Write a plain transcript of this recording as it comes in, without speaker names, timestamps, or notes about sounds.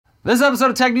This episode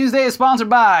of Tech News Day is sponsored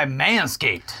by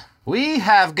Manscaped. We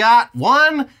have got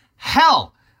one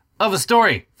hell of a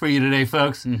story for you today,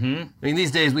 folks. I mean, these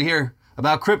days we hear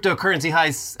about cryptocurrency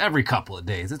heists every couple of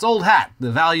days. It's old hat.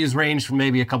 The values range from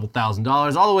maybe a couple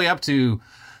 $1,000s all the way up to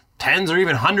tens or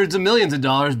even hundreds of millions of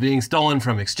dollars being stolen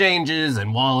from exchanges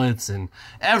and wallets and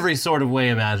every sort of way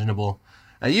imaginable.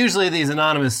 Usually these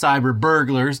anonymous cyber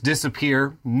burglars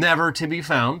disappear, never to be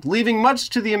found, leaving much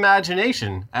to the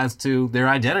imagination as to their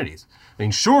identities. I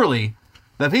mean, surely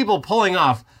the people pulling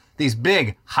off these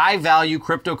big, high-value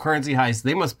cryptocurrency heists,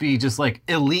 they must be just like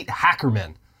elite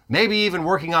hackermen, maybe even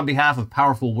working on behalf of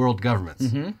powerful world governments.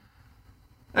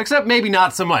 Except maybe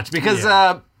not so much, because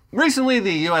recently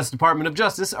the U.S. Department of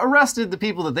Justice arrested the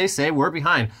people that they say were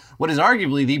behind what is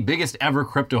arguably the biggest ever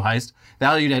crypto heist,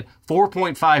 valued at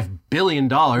 $4.5 billion.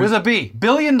 With a B.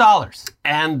 $billion.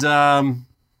 And,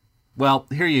 well,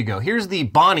 here you go. Here's the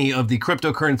Bonnie of the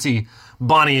cryptocurrency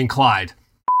Bonnie and Clyde.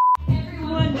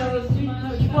 Everyone knows too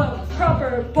much what's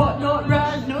proper, but not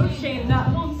right, no shame,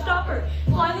 that won't stop her.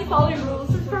 Blindly following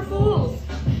rules is for fools.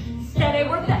 Instead I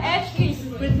work the edge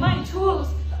cases with my tools.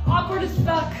 Awkward as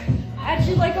fuck.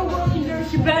 Actually like a working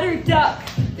nurse, you better duck.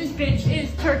 This bitch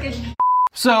is Turkish.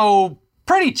 So,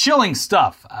 pretty chilling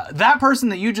stuff. That person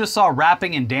that you just saw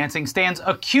rapping and dancing stands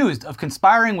accused of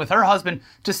conspiring with her husband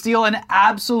to steal an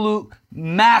absolute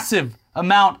massive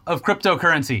amount of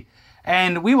cryptocurrency.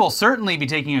 And we will certainly be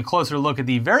taking a closer look at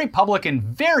the very public and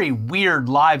very weird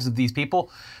lives of these people.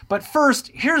 But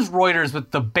first, here's Reuters with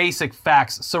the basic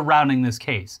facts surrounding this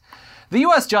case. The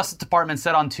U.S. Justice Department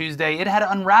said on Tuesday it had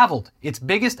unraveled its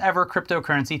biggest ever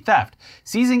cryptocurrency theft,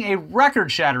 seizing a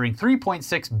record-shattering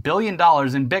 $3.6 billion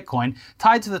in Bitcoin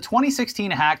tied to the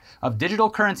 2016 hack of digital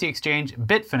currency exchange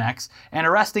Bitfinex and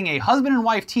arresting a husband and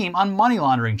wife team on money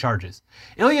laundering charges.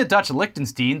 Ilya Dutch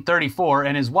Lichtenstein, 34,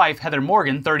 and his wife Heather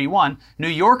Morgan, 31, New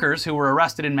Yorkers who were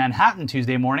arrested in Manhattan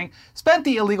Tuesday morning, spent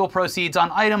the illegal proceeds on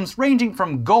items ranging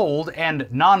from gold and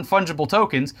non-fungible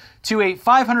tokens to a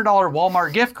 $500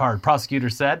 Walmart gift card, prosecutors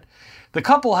said. The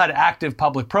couple had active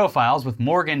public profiles, with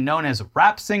Morgan known as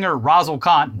rap singer Razzle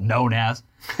Khan,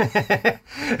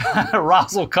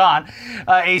 Razzle Khan,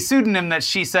 a pseudonym that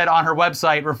she said on her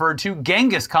website referred to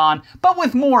Genghis Khan, but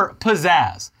with more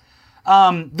pizzazz.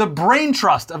 The brain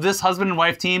trust of this husband and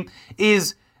wife team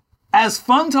is as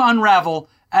fun to unravel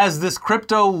as this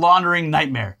crypto laundering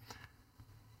nightmare.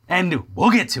 And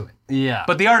we'll get to it. Yeah.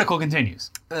 But the article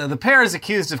continues. The pair is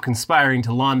accused of conspiring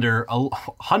to launder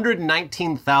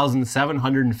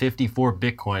 119,754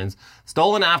 bitcoins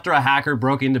stolen after a hacker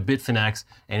broke into Bitfinex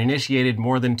and initiated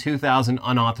more than 2,000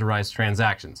 unauthorized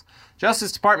transactions.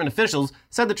 Justice Department officials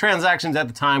said the transactions at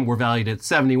the time were valued at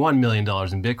 $71 million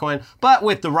in Bitcoin, but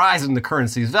with the rise in the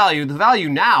currency's value, the value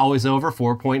now is over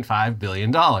 $4.5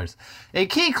 billion. A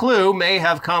key clue may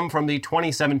have come from the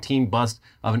 2017 bust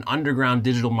of an underground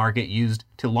digital market used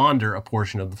to launder a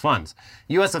portion of the funds.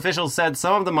 U.S. officials said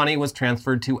some of the money was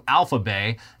transferred to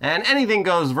AlphaBay, an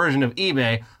anything-goes version of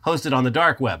eBay hosted on the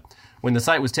dark web. When the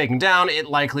site was taken down, it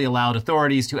likely allowed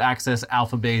authorities to access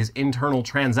AlphaBay's internal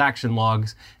transaction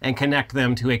logs and connect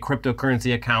them to a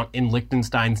cryptocurrency account in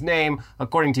Liechtenstein's name,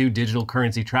 according to digital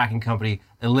currency tracking company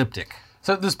Elliptic.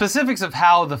 So the specifics of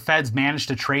how the feds managed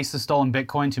to trace the stolen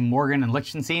Bitcoin to Morgan and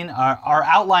Liechtenstein are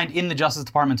outlined in the Justice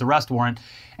Department's arrest warrant,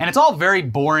 and it's all very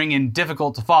boring and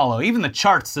difficult to follow. Even the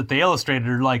charts that they illustrated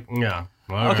are like, Yeah.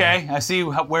 Okay, I see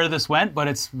where this went, but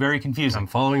it's very confusing. I'm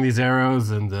following these arrows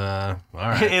and, all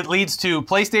right. It leads to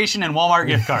PlayStation and Walmart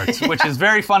gift cards, which is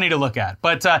very funny to look at.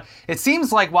 But it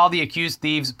seems like while the accused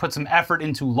thieves put some effort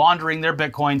into laundering their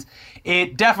Bitcoins,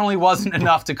 it definitely wasn't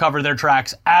enough to cover their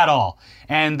tracks at all.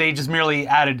 And they just merely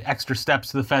added extra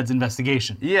steps to the Fed's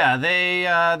investigation. Yeah,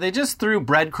 they just threw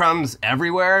breadcrumbs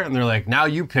everywhere, and they're like, now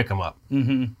you pick them up.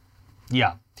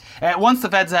 Yeah. Once the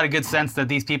Feds had a good sense that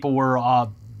these people were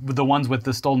the ones with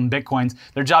the stolen Bitcoins,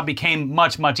 their job became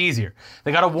much, much easier.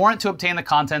 They got a warrant to obtain the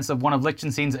contents of one of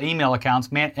Liechtenstein's email accounts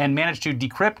and managed to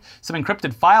decrypt some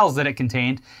encrypted files that it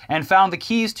contained and found the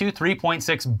keys to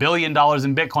 $3.6 billion in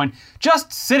Bitcoin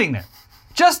just sitting there.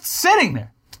 Just sitting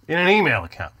there. In an email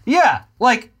account. Yeah,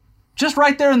 like just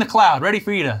right there in the cloud, ready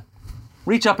for you to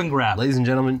reach up and grab. Ladies and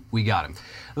gentlemen, we got him.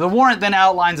 The warrant then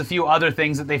outlines a few other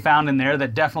things that they found in there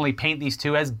that definitely paint these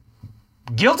two as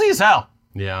guilty as hell.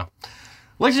 Yeah.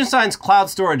 Liechtenstein's cloud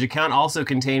storage account also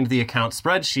contained the account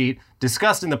spreadsheet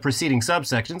discussed in the preceding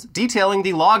subsections, detailing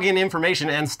the login information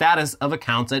and status of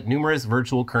accounts at numerous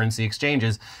virtual currency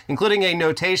exchanges, including a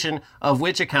notation of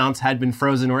which accounts had been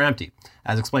frozen or empty.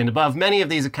 As explained above, many of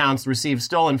these accounts received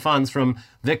stolen funds from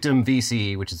Victim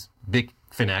VC, which is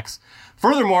Finex.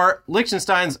 Furthermore,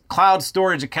 Liechtenstein's cloud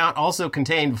storage account also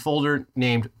contained a folder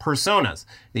named Personas.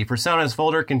 The Personas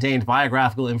folder contained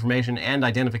biographical information and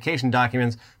identification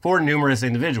documents for numerous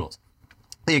individuals.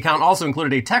 The account also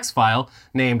included a text file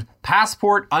named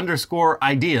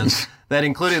passport_ideas that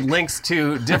included links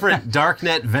to different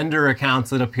darknet vendor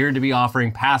accounts that appeared to be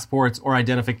offering passports or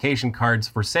identification cards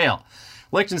for sale.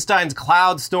 Liechtenstein's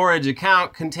cloud storage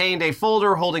account contained a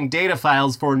folder holding data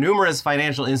files for numerous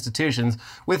financial institutions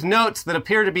with notes that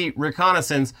appear to be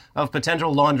reconnaissance of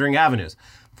potential laundering avenues.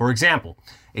 For example,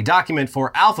 a document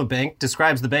for Alpha Bank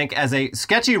describes the bank as a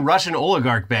sketchy Russian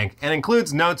oligarch bank and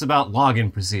includes notes about login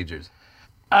procedures.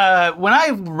 When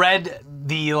I read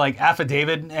the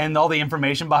affidavit and all the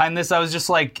information behind this, I was just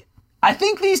like, I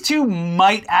think these two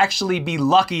might actually be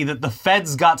lucky that the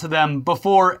feds got to them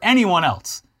before anyone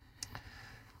else.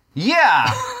 Yeah,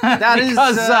 that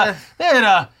because, is.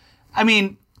 I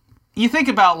mean, you think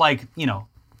about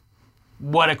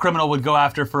what a criminal would go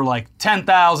after for $10,000,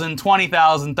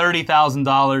 $20,000,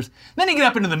 $30,000. Then you get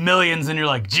up into the millions, and you're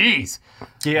like, geez,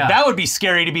 Yeah. that would be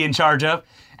scary to be in charge of.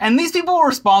 And these people were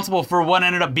responsible for what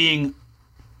ended up being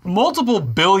multiple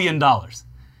 $1 billion.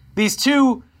 These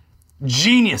two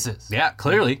geniuses. Yeah,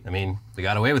 clearly. I mean, they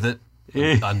got away with it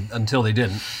until they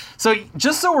didn't. So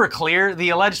just so we're clear, the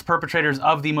alleged perpetrators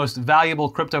of the most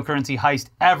valuable cryptocurrency heist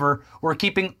ever were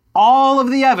keeping all of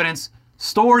the evidence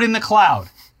stored in the cloud.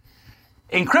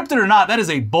 Encrypted or not, that is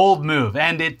a bold move,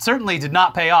 and it certainly did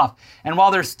not pay off. And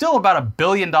while there's still about $1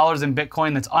 billion in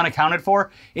Bitcoin that's unaccounted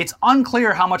for, it's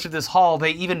unclear how much of this haul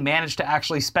they even managed to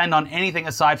actually spend on anything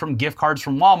aside from gift cards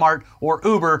from Walmart or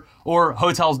Uber or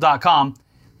Hotels.com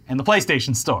and the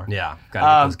PlayStation Store. Yeah, gotta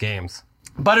get those games.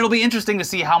 But it'll be interesting to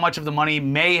see how much of the money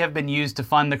may have been used to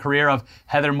fund the career of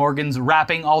Heather Morgan's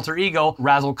rapping alter ego,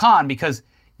 Razzle Khan, because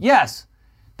yes,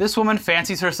 this woman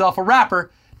fancies herself a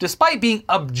rapper, despite being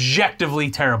objectively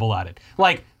terrible at it.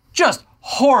 Just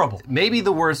horrible. Maybe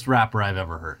the worst rapper I've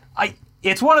ever heard.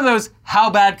 It's one of those, how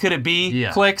bad could it be,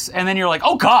 clicks, and then you're like,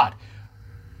 oh God.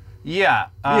 Yeah.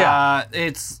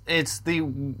 It's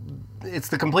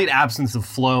the complete absence of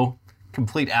flow,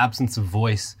 complete absence of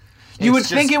voice. You would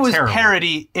think just it was terrible.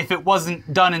 parody if it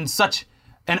wasn't done in such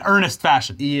an earnest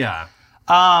fashion. Yeah.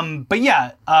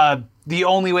 The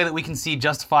only way that we can see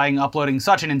justifying uploading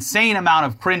such an insane amount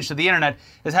of cringe to the internet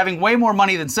is having way more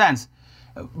money than sense.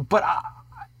 But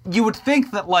you would think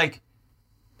that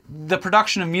the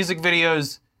production of music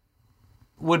videos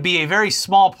would be a very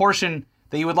small portion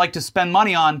that you would like to spend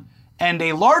money on, and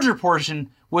a larger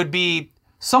portion would be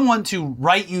someone to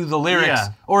write you the lyrics,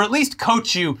 or at least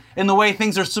coach you in the way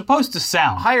things are supposed to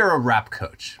sound. Hire a rap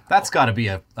coach. That's got to be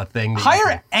a thing.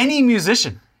 Hire any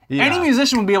musician. Yeah. Any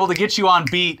musician would be able to get you on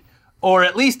beat, or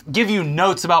at least give you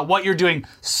notes about what you're doing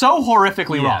so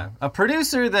horrifically wrong. A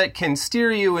producer that can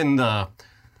steer you in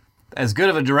as good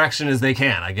of a direction as they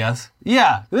can, I guess.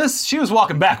 Yeah, she was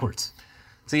walking backwards.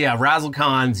 So yeah, Razzle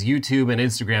Khan's YouTube and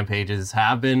Instagram pages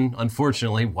have been,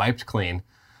 unfortunately, wiped clean.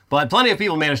 But plenty of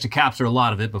people managed to capture a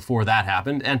lot of it before that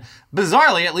happened. And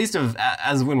bizarrely, at least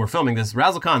as when we're filming this,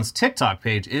 Razzle Khan's TikTok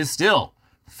page is still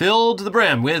filled to the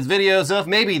brim with videos of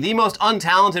maybe the most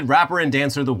untalented rapper and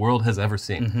dancer the world has ever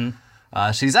seen.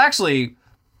 She's actually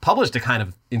published a kind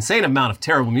of insane amount of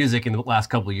terrible music in the last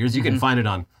couple of years. You can find it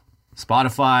on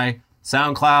Spotify,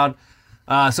 SoundCloud.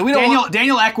 So we don't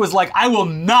Daniel Ek was like, I will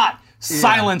not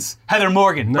silence Heather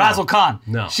Morgan, Razzle Khan.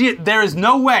 No. There is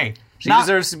no way. She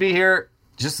deserves to be here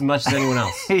just as much as anyone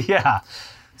else. Yeah.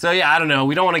 So yeah, I don't know.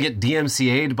 We don't want to get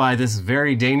DMCA'd by this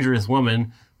very dangerous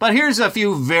woman. But here's a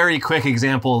few very quick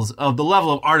examples of the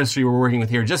level of artistry we're working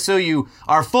with here, just so you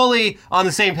are fully on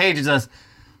the same page as us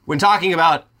when talking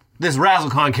about this Razzle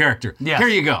Khan character. Yes. Here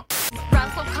you go.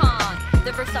 Razzle Khan,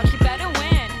 the Versace better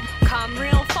win. Come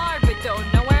real far, but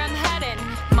don't know where I'm heading.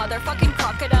 Motherfucking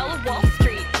crocodile of Wall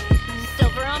Street.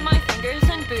 Silver on my fingers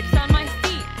and boots on my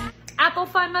feet. Apple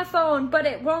find my phone, but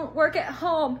it won't work at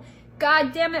home.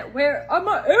 God damn it, where are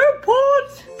my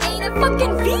AirPods? Ain't a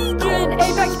fucking vegan,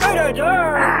 Apex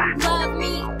Predator. Love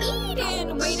me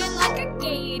eating, waiting like a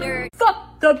gator.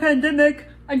 Fuck the pandemic,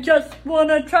 I just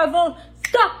wanna travel.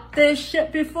 Stop this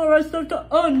shit before I start to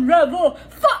unravel.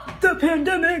 Fuck the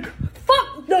pandemic,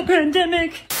 fuck the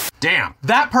pandemic. Damn.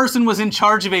 That person was in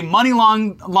charge of a money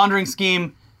laundering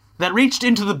scheme that reached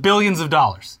into the billions of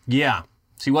dollars. Yeah.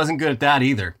 She wasn't good at that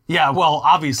either. Yeah, well,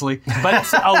 obviously. But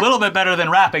it's a little bit better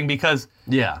than rapping because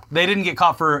they didn't get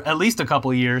caught for at least a couple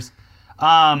of years.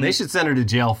 They should send her to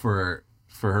jail for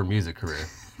her music career.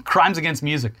 Crimes against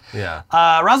music. Yeah.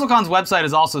 Razzle Khan's website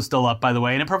is also still up, by the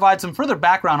way, and it provides some further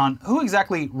background on who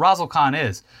exactly Razzle Khan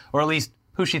is, or at least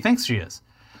who she thinks she is.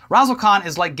 Razzle Khan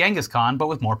is like Genghis Khan, but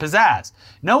with more pizzazz.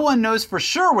 No one knows for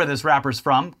sure where this rapper's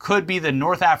from. Could be the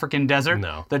North African desert,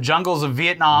 No. the jungles of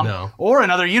Vietnam, No. or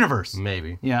another universe.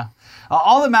 Maybe. Yeah.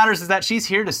 All that matters is that she's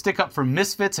here to stick up for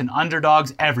misfits and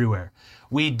underdogs everywhere.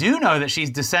 We do know that she's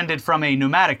descended from a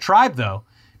nomadic tribe, though.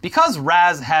 Because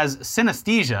Raz has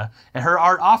synesthesia, her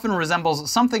art often resembles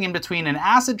something in between an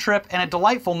acid trip and a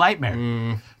delightful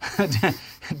nightmare.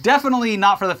 Definitely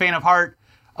not for the faint of heart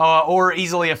or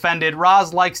easily offended.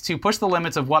 Raz likes to push the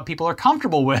limits of what people are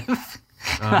comfortable with.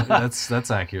 That's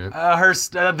accurate.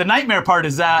 The nightmare part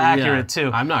is accurate,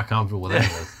 too. I'm not comfortable with any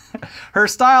of this. Her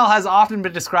style has often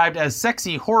been described as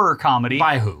sexy horror comedy.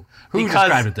 By who? Who Because-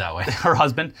 described it that way? Her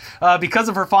husband, because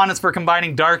of her fondness for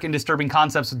combining dark and disturbing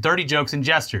concepts with dirty jokes and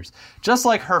gestures. Just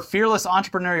like her fearless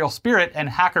entrepreneurial spirit and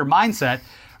hacker mindset,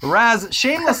 Raz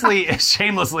shamelessly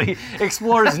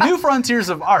explores new frontiers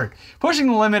of art, pushing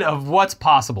the limit of what's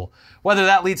possible. Whether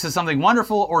that leads to something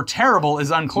wonderful or terrible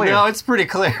is unclear. No, it's pretty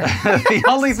clear. The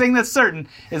only thing that's certain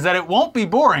is that it won't be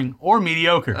boring or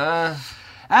mediocre.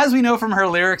 As we know from her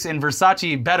lyrics in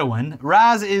Versace Bedouin,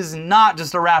 Raz is not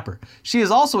just a rapper. She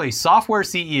is also a software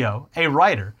CEO, a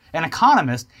writer, an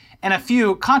economist, and a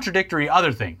few contradictory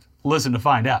other things. Listen to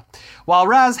find out. While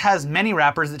Raz has many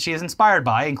rappers that she is inspired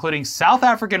by, including South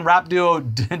African rap duo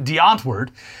Deontword,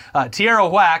 Tierra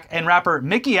Whack, and rapper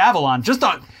Mickey Avalon, just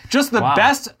the Wow.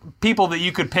 best people that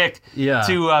you could pick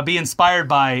to be inspired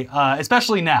by,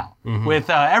 especially now,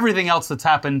 with everything else that's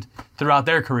happened throughout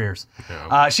their careers.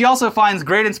 She also finds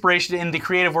great inspiration in the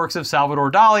creative works of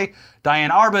Salvador Dali, Diane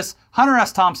Arbus, Hunter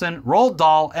S. Thompson, Roald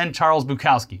Dahl, and Charles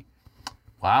Bukowski.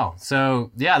 Wow. So,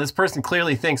 yeah, this person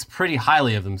clearly thinks pretty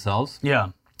highly of themselves. Yeah.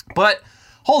 But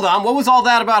hold on, what was all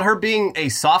that about her being a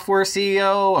software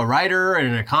CEO, a writer, and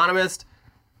an economist?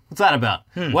 What's that about?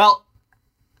 Well,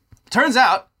 turns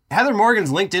out Heather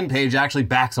Morgan's LinkedIn page actually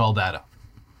backs all that up.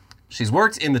 She's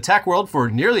worked in the tech world for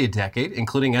nearly a decade,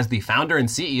 including as the founder and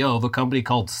CEO of a company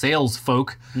called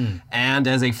SalesFolk, and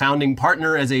as a founding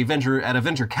partner at a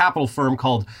venture capital firm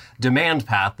called Demand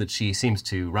Path that she seems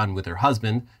to run with her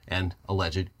husband and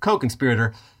alleged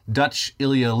co-conspirator, Dutch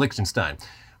Ilya Lichtenstein.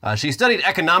 She studied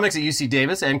economics at UC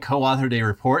Davis and co-authored a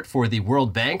report for the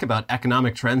World Bank about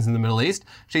economic trends in the Middle East.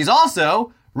 She's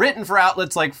also written for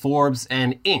outlets like Forbes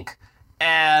and Inc.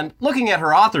 And looking at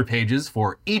her author pages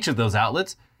for each of those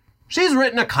outlets, she's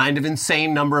written a kind of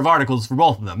insane number of articles for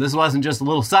both of them. This wasn't just a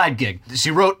little side gig. She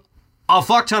wrote a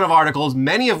fuck ton of articles,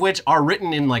 many of which are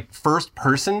written in like first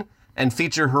person and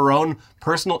feature her own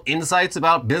personal insights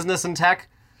about business and tech.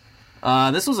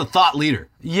 This was a thought leader.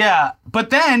 Yeah,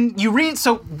 but then you read,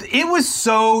 so it was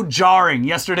so jarring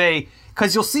yesterday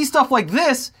because you'll see stuff like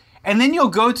this, and then you'll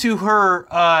go to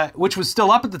her, which was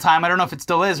still up at the time, I don't know if it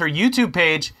still is, her YouTube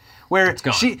page, where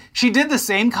gone. she did the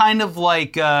same kind of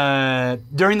like,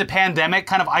 during the pandemic,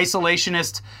 kind of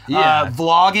isolationist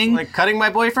vlogging. Like cutting my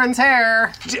boyfriend's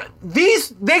hair.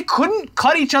 They couldn't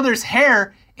cut each other's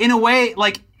hair in a way,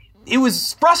 like, it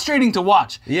was frustrating to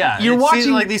watch. Yeah, You're it watching,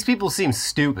 seems like these people seem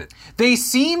stupid. they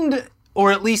seemed,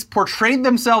 or at least portrayed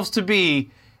themselves to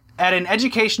be, at an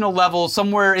educational level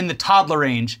somewhere in the toddler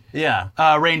range. Yeah.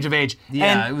 Range of age.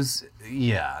 Yeah, And it was.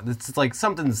 Yeah, it's like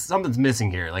something's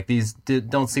missing here. Like these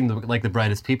don't seem like the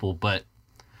brightest people, but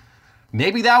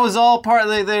maybe that was all part.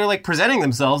 They're like presenting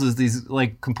themselves as these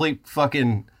like complete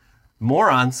fucking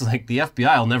morons. Like the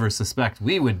FBI will never suspect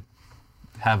we would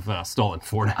have stolen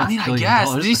 $4.5 I mean, I billion.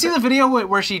 guess. Did you see the video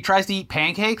where she tries to eat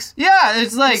pancakes? Yeah,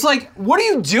 it's like It's like, what are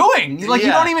you doing? Like, you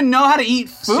Yeah. don't even know how to eat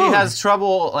food. she has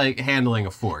trouble like handling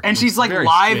a fork, and she's It's like very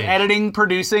live strange. editing,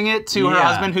 producing it to her Yeah,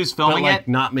 husband who's filming but, like, it.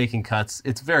 not making cuts.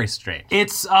 It's very strange.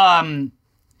 It's,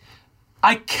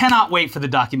 I cannot wait for the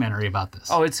documentary about this.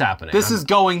 Oh, it's happening. This is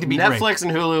going to be great. Netflix and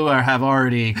Hulu have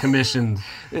already commissioned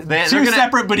Two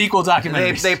separate but equal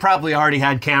documentaries. They probably already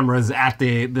had cameras at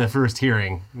the first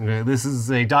hearing. This is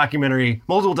a documentary.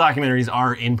 Multiple documentaries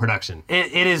are in production.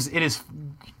 It is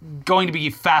going to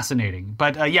be fascinating.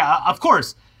 But yeah, of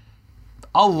course,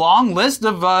 a long list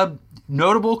of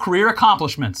notable career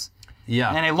accomplishments.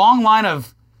 Yeah. And a long line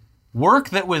of work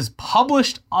that was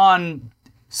published on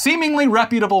seemingly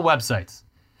reputable websites.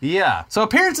 Yeah. So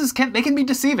appearances can be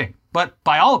deceiving. But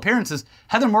by all appearances,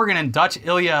 Heather Morgan and Dutch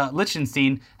Ilya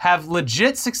Lichtenstein have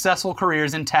legit successful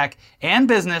careers in tech and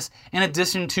business, in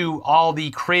addition to all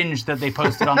the cringe that they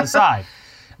posted on the side.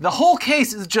 The whole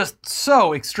case is just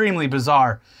so extremely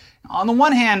bizarre. On the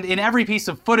one hand, in every piece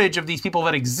of footage of these people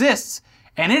that exists,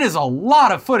 and it is a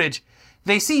lot of footage,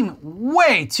 they seem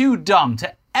way too dumb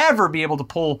to ever be able to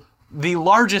pull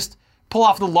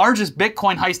off the largest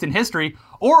Bitcoin heist in history,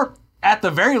 or at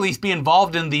the very least be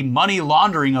involved in the money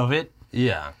laundering of it.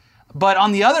 Yeah. But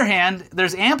on the other hand,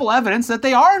 there's ample evidence that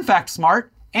they are in fact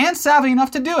smart and savvy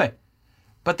enough to do it.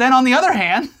 But then on the other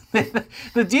hand,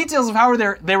 the details of how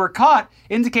they were caught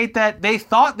indicate that they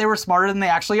thought they were smarter than they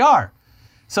actually are.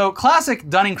 So classic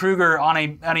Dunning-Kruger on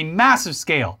a massive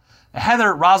scale.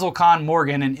 Heather Roswell Kahn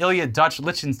Morgan and Ilya Dutch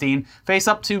Lichtenstein face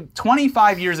up to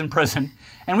 25 years in prison.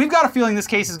 And we've got a feeling this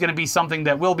case is going to be something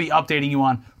that we'll be updating you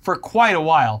on for quite a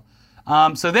while.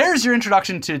 So there's your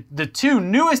introduction to the two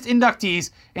newest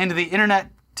inductees into the Internet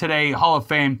Today Hall of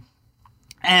Fame.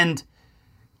 And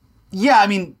yeah, I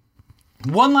mean,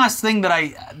 one last thing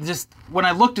that when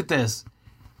I looked at this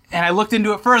and I looked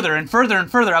into it further and further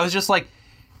and further, I was just like,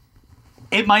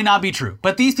 it might not be true.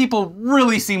 But these people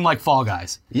really seem like fall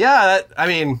guys. Yeah,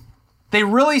 they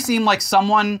really seem like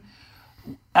someone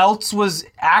else was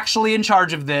actually in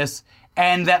charge of this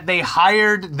and that they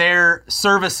hired their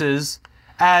services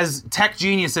as tech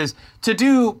geniuses to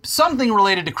do something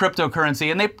related to cryptocurrency.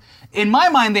 And in my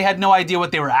mind, they had no idea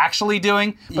what they were actually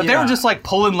doing, but they were just like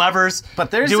pulling levers,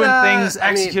 but there's, doing things,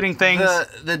 executing things.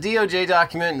 The DOJ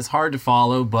document is hard to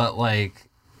follow, but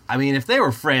if they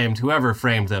were framed, whoever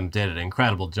framed them did an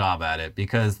incredible job at it,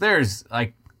 because there's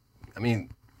the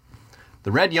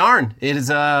red yarn. It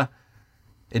is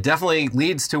it definitely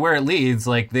leads to where it leads.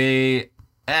 They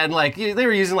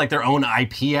were using their own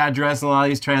IP address in a lot of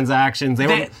these transactions.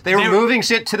 They were moving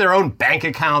shit to their own bank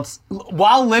accounts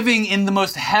while living in the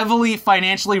most heavily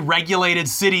financially regulated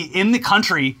city in the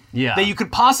country that you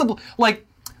could possibly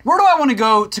Where do I want to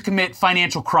go to commit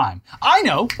financial crime? I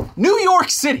know, New York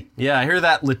City. Yeah, I hear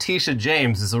that Letitia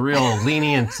James is a real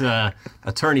lenient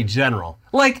attorney general.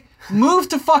 Move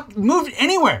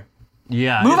anywhere.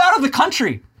 Yeah. Move out of the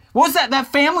country. What was that? That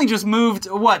family just moved,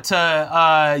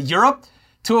 to Europe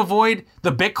to avoid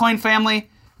the Bitcoin family.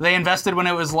 They invested when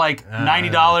it was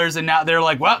 $90, and now they're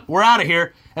like, well, we're out of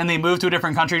here. And they moved to a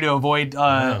different country to avoid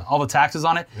all the taxes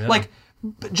on it. Yeah.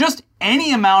 Just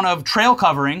any amount of trail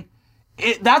covering.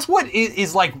 That's what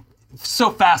is so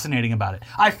fascinating about it.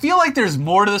 I feel like there's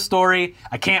more to the story.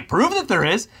 I can't prove that there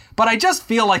is, but I just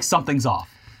feel like something's off.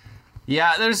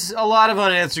 Yeah, there's a lot of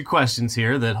unanswered questions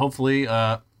here that hopefully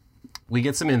we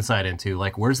get some insight into.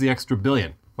 Where's the extra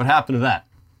billion? What happened to that?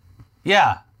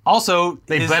 Yeah. Also,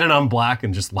 they bet it on black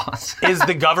and just lost. Is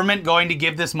the government going to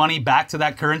give this money back to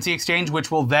that currency exchange,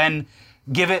 which will then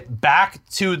give it back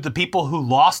to the people who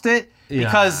lost it?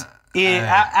 Because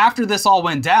after this all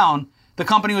went down, the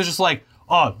company was just like,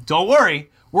 oh, don't worry.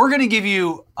 We're going to give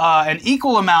you an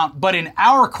equal amount, but in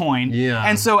our coin. Yeah.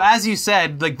 And so, as you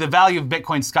said, the value of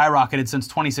Bitcoin skyrocketed since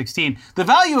 2016. The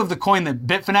value of the coin that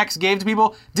Bitfinex gave to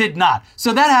people did not.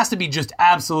 So that has to be just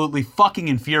absolutely fucking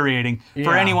infuriating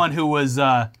for anyone who was,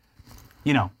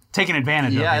 taken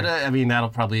advantage of. Yeah,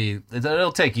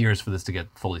 it'll take years for this to get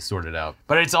fully sorted out.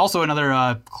 But it's also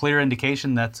another clear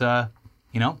indication that,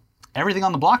 everything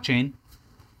on the blockchain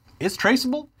is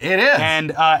traceable. It is.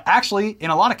 And actually, in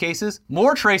a lot of cases,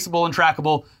 more traceable and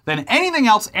trackable than anything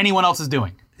else anyone else is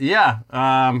doing. Yeah.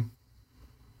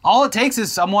 All it takes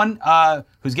is someone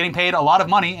who's getting paid a lot of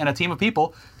money and a team of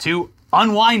people to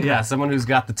unwind Yeah, that. someone who's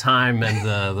got the time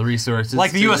and the resources.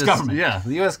 Like the U.S. government. Yeah,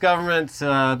 the U.S. government,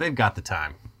 they've got the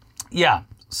time. Yeah.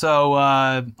 So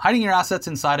hiding your assets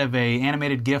inside of a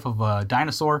animated GIF of a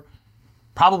dinosaur,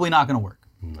 probably not going to work.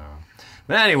 No.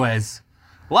 But anyways,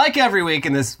 like every week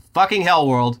in this fucking hell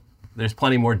world, there's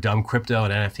plenty more dumb crypto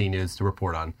and NFT news to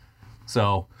report on.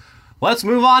 So let's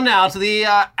move on now to the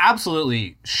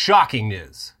absolutely shocking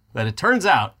news that it turns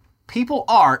out people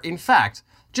are, in fact,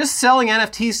 just selling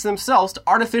NFTs to themselves to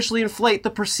artificially inflate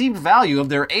the perceived value of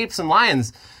their apes and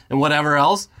lions and whatever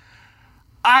else.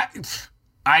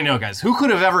 I know, guys. Who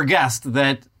could have ever guessed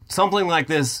that something like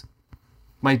this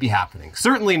might be happening?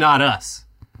 Certainly not us.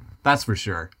 That's for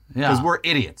sure. Because we're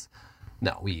idiots.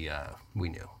 No, we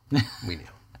knew. We knew.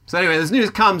 So anyway, this news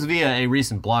comes via a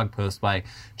recent blog post by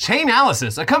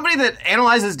Chainalysis, a company that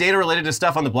analyzes data related to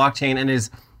stuff on the blockchain and is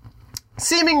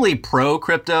seemingly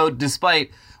pro-crypto,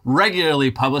 despite regularly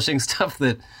publishing stuff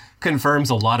that confirms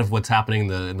a lot of what's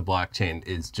happening in the blockchain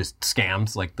is just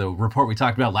scams. Like the report we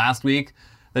talked about last week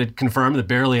that confirmed that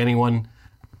barely anyone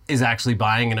is actually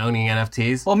buying and owning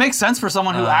NFTs. Well, it makes sense for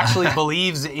someone who actually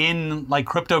believes in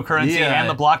cryptocurrency and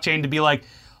the blockchain to be like,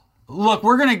 look,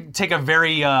 we're going to take a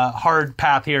very hard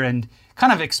path here and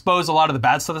kind of expose a lot of the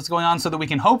bad stuff that's going on so that we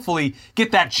can hopefully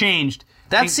get that changed.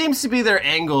 That seems to be their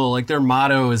angle. Like their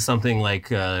motto is something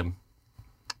like,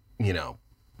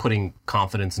 putting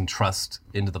confidence and trust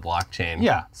into the blockchain.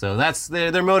 Yeah. So that's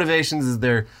their motivations is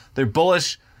they're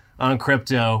bullish on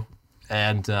crypto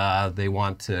and they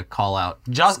want to call out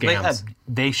scams.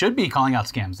 They should be calling out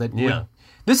scams.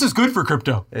 This is good for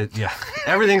crypto. Yeah,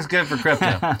 everything's good for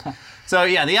crypto. So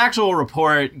yeah, the actual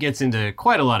report gets into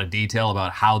quite a lot of detail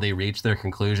about how they reached their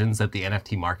conclusions that the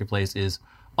NFT marketplace is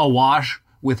awash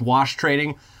with wash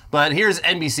trading. But here's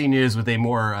NBC News with a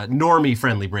more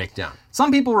normie-friendly breakdown.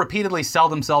 Some people repeatedly sell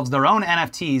themselves their own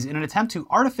NFTs in an attempt to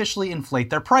artificially inflate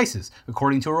their prices,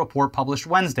 according to a report published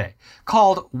Wednesday.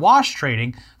 Called wash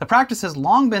trading, the practice has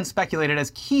long been speculated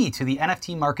as key to the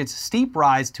NFT market's steep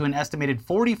rise to an estimated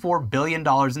 $44 billion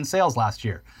in sales last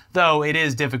year, though it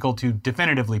is difficult to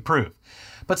definitively prove.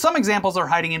 But some examples are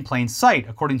hiding in plain sight,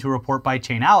 according to a report by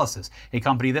Chainalysis, a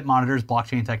company that monitors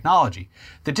blockchain technology.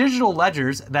 The digital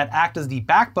ledgers that act as the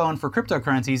backbone for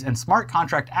cryptocurrencies and smart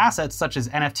contract assets such as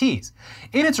NFTs.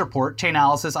 In its report,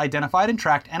 Chainalysis identified and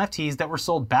tracked NFTs that were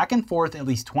sold back and forth at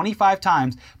least 25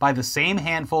 times by the same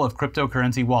handful of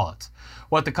cryptocurrency wallets.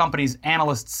 What the company's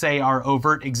analysts say are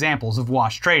overt examples of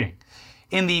wash trading.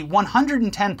 In the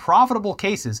 110 profitable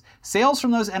cases, sales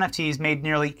from those NFTs made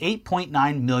nearly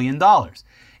 $8.9 million.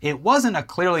 It wasn't a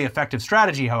clearly effective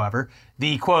strategy, however.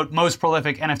 The, quote, most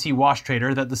prolific NFT wash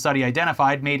trader that the study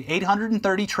identified made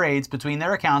 830 trades between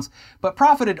their accounts, but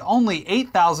profited only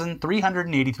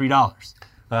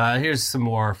 $8,383. Here's some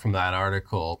more from that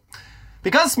article.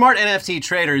 Because smart NFT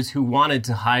traders who wanted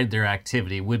to hide their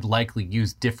activity would likely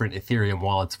use different Ethereum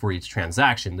wallets for each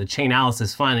transaction, the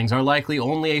Chainalysis findings are likely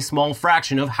only a small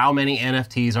fraction of how many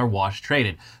NFTs are wash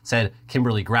traded, said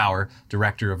Kimberly Grauer,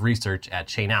 director of research at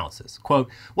Chainalysis. Quote,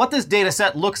 what this data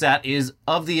set looks at is,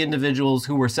 of the individuals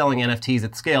who were selling NFTs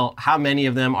at scale, how many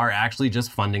of them are actually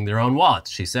just funding their own wallets,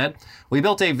 she said. We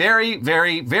built a very,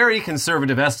 very, very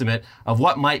conservative estimate of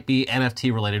what might be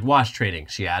NFT-related wash trading,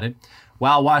 she added.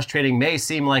 While wash trading may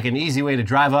seem like an easy way to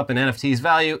drive up an NFT's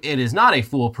value, it is not a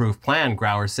foolproof plan,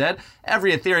 Grauer said.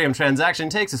 Every Ethereum transaction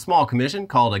takes a small commission,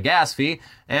 called a gas fee,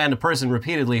 and a person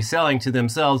repeatedly selling to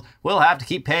themselves will have to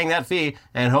keep paying that fee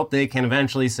and hope they can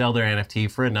eventually sell their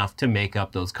NFT for enough to make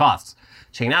up those costs.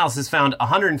 Chainalysis found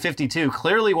 152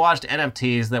 clearly washed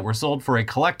NFTs that were sold for a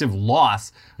collective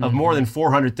loss of more than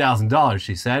 $400,000,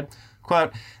 she said.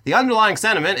 Quote, the underlying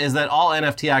sentiment is that all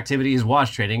NFT activity is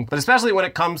wash trading, but especially when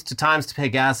it comes to times to pay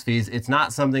gas fees, it's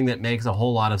not something that makes a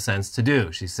whole lot of sense to do,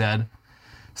 she said.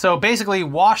 So basically,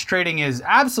 wash trading is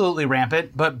absolutely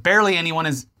rampant, but barely anyone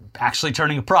is actually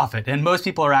turning a profit, and most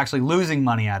people are actually losing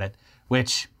money at it,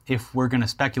 which, if we're going to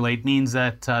speculate, means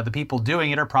that the people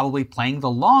doing it are probably playing the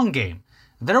long game.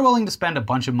 They're willing to spend a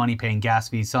bunch of money paying gas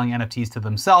fees selling NFTs to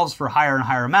themselves for higher and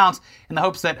higher amounts in the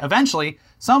hopes that eventually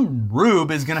some rube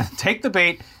is going to take the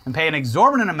bait and pay an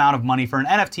exorbitant amount of money for an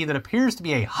NFT that appears to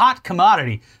be a hot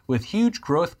commodity with huge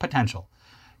growth potential.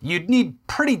 You'd need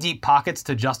pretty deep pockets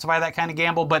to justify that kind of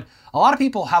gamble, but a lot of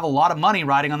people have a lot of money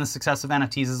riding on the success of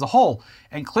NFTs as a whole,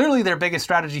 and clearly their biggest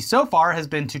strategy so far has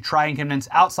been to try and convince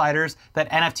outsiders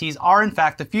that NFTs are in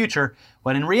fact the future,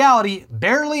 when in reality,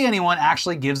 barely anyone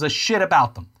actually gives a shit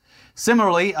about them.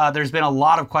 Similarly, there's been a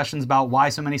lot of questions about why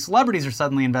so many celebrities are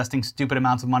suddenly investing stupid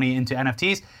amounts of money into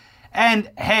NFTs.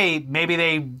 And hey, maybe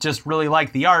they just really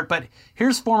like the art, but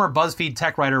here's former BuzzFeed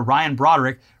tech writer Ryan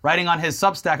Broderick writing on his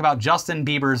Substack about Justin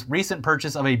Bieber's recent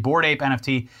purchase of a Bored Ape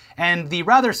NFT and the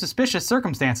rather suspicious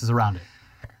circumstances around it.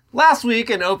 Last week,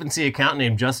 an OpenSea account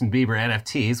named Justin Bieber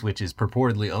NFTs, which is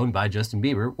purportedly owned by Justin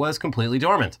Bieber, was completely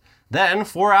dormant. Then,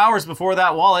 4 hours before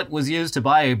that wallet was used to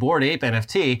buy a Bored Ape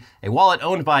NFT, a wallet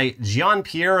owned by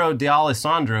Gianpiero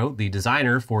D'Alessandro, the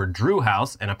designer for Drew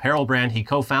House, an apparel brand he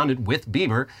co-founded with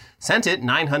Bieber, sent it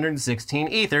 916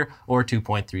 Ether, or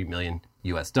 $2.3 million.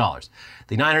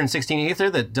 The 916 Ether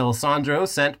that D'Alessandro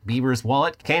sent Bieber's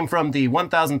wallet came from the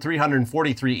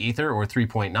 1,343 Ether, or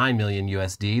 $3.9 million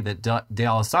USD, that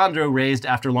D'Alessandro raised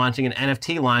after launching an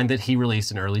NFT line that he released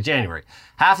in early January.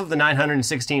 Half of the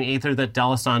 916 Ether that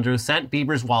D'Alessandro sent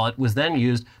Bieber's wallet was then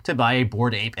used to buy a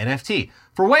Bored Ape NFT,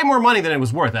 for way more money than it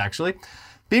was worth, actually.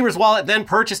 Bieber's wallet then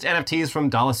purchased NFTs from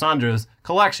D'Alessandro's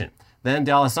collection. Then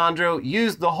D'Alessandro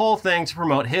used the whole thing to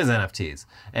promote his NFTs,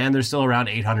 and there's still around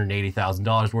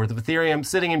 $880,000 worth of Ethereum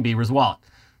sitting in Bieber's wallet.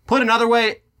 Put another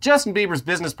way, Justin Bieber's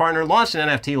business partner launched an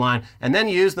NFT line and then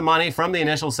used the money from the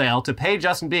initial sale to pay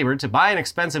Justin Bieber to buy an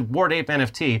expensive Bored Ape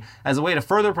NFT as a way to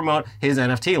further promote his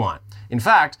NFT line. In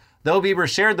fact, though Bieber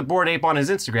shared the Bored Ape on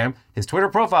his Instagram, his Twitter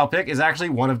profile pic is actually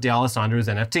one of D'Alessandro's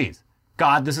NFTs.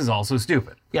 God, this is also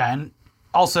stupid. Yeah, and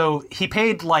also, he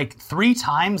paid like 3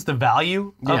 times the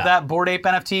value of that Bored Ape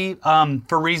NFT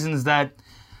for reasons that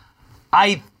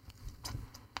I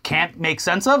can't make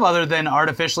sense of other than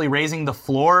artificially raising the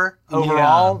floor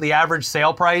overall, the average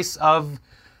sale price of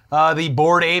the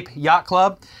Bored Ape Yacht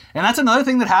Club. And that's another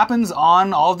thing that happens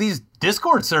on all of these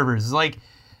Discord servers. Like,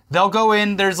 they'll go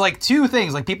in. There's like two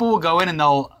things. Like people will go in and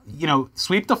they'll,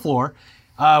 sweep the floor,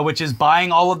 which is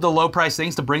buying all of the low price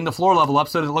things to bring the floor level up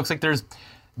so that it looks like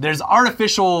there's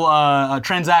artificial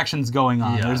transactions going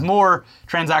on. Yeah. There's more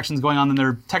transactions going on than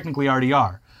there technically already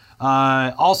are.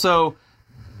 Also,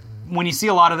 when you see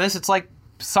a lot of this, it's like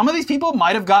some of these people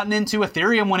might have gotten into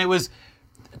Ethereum when it was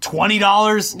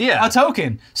 $20 a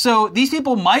token. So these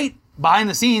people might, behind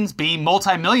the scenes, be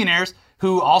multimillionaires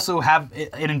who also have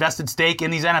an invested stake in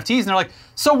these NFTs. And they're like,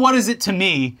 so what is it to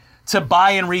me to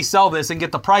buy and resell this and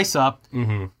get the price up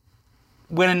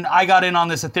when I got in on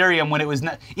this Ethereum when it was,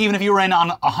 even if you were in on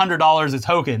 $100 a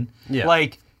token,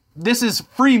 like this is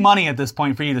free money at this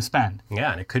point for you to spend.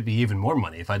 Yeah, and it could be even more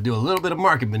money if I do a little bit of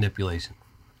market manipulation.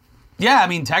 Yeah, I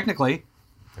mean, technically.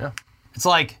 Yeah. It's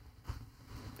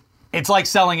like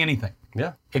selling anything.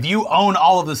 Yeah. If you own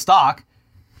all of the stock,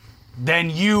 then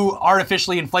you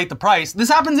artificially inflate the price. This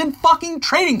happens in fucking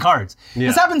trading cards. Yeah.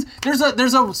 This happens, there's a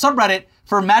subreddit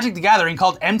for Magic the Gathering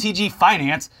called MTG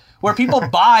Finance, where people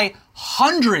buy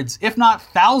hundreds, if not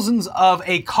thousands of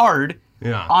a card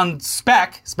on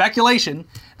speculation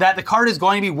that the card is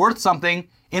going to be worth something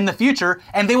in the future,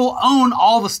 and they will own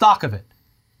all the stock of it.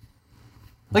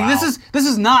 Like this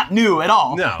is not new at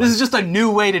all. No. This is just a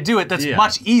new way to do it that's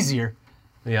much easier.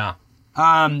 Yeah.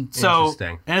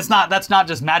 Interesting. And that's not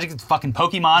just Magic, it's fucking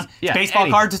Pokemon, it's baseball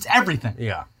cards, it's everything.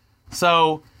 Yeah.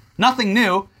 So nothing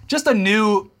new, just a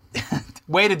new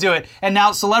way to do it. And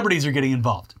now celebrities are getting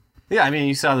involved. Yeah, I mean,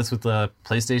 you saw this with the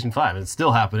PlayStation 5, and it's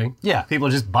still happening. Yeah. People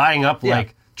are just buying up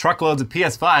like truckloads of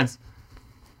PS5s.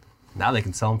 Now they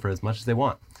can sell them for as much as they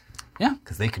want. Yeah.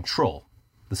 Because they control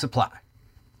the supply.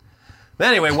 But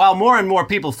anyway, while more and more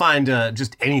people find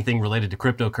just anything related to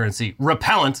cryptocurrency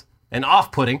repellent and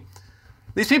off-putting,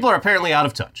 these people are apparently out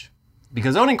of touch.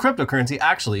 Because owning cryptocurrency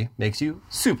actually makes you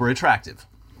super attractive.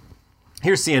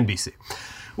 Here's CNBC.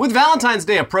 With Valentine's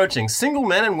Day approaching, single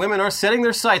men and women are setting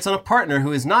their sights on a partner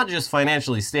who is not just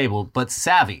financially stable, but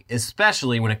savvy,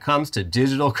 especially when it comes to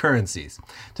digital currencies.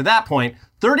 To that point,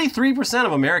 33%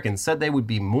 of Americans said they would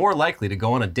be more likely to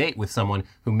go on a date with someone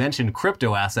who mentioned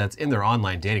crypto assets in their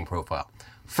online dating profile.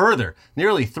 Further,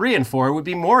 nearly 3 in 4 would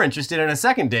be more interested in a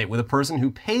second date with a person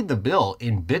who paid the bill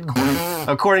in Bitcoin,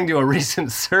 according to a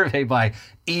recent survey by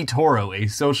eToro, a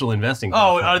social investing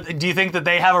platform. Do you think that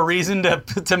they have a reason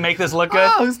to make this look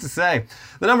good? Oh, who's to say?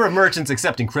 The number of merchants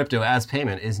accepting crypto as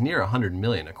payment is near 100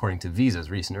 million, according to Visa's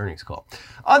recent earnings call.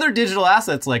 Other digital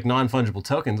assets like non-fungible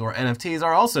tokens or NFTs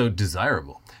are also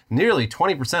desirable. Nearly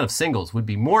 20% of singles would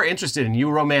be more interested in you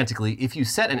romantically if you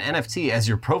set an NFT as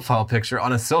your profile picture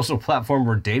on a social platform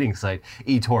or dating site,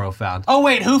 eToro found. Oh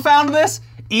wait, who found this?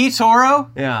 eToro?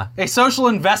 Yeah. A social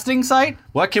investing site?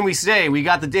 What can we say? We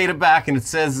got the data back and it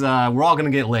says we're all gonna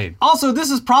get laid. Also,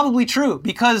 this is probably true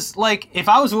because, like, if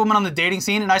I was a woman on the dating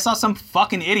scene and I saw some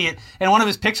fucking idiot and one of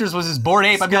his pictures was his Bored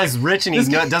Ape, I'd be like, this guy's rich and he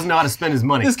doesn't know how to spend his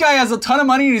money. This guy has a ton of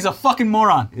money and he's a fucking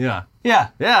moron. Yeah. Yeah.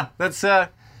 Yeah,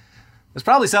 there's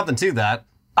probably something to that.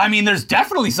 I mean, there's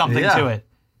definitely something to it.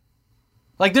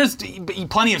 Like, there's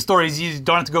plenty of stories. You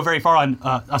don't have to go very far on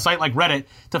a site like Reddit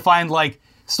to find, like,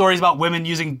 stories about women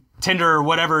using Tinder or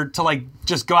whatever to, like,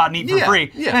 just go out and eat for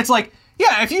free. Yeah. And it's like,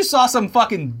 yeah, if you saw some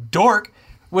fucking dork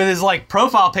with his, like,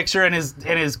 profile picture and his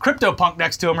CryptoPunk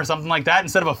next to him or something like that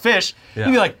instead of a fish, you'd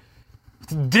be like,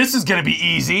 this is going to be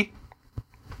easy.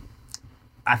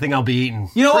 I think I'll be eating.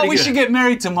 You know what? We should get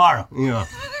married tomorrow. Yeah.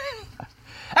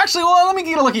 Actually, well, let me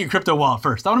get a look at your crypto wallet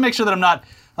first. I want to make sure that I'm not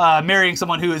marrying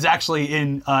someone who is actually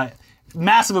in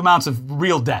massive amounts of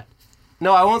real debt.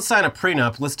 No, I won't sign a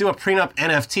prenup. Let's do a prenup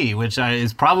NFT, which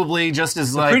is probably just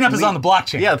as like... The prenup is on the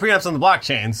blockchain. Yeah, the prenup's on the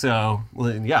blockchain. So,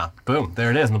 yeah, boom, there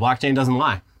it is. And the blockchain doesn't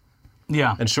lie.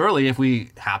 Yeah. And surely if we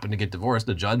happen to get divorced,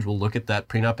 the judge will look at that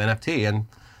prenup NFT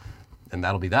and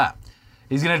that'll be that.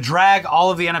 He's going to drag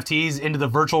all of the NFTs into the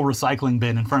virtual recycling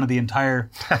bin in front of the entire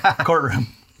courtroom.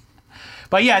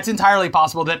 But yeah, it's entirely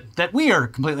possible that we are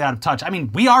completely out of touch. I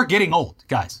mean, we are getting old,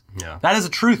 guys. Yeah. That is a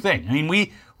true thing. I mean,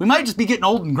 we might just be getting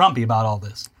old and grumpy about all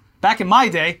this. Back in my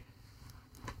day,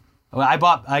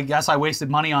 I guess I wasted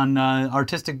money on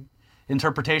artistic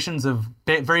interpretations of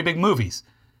very big movies.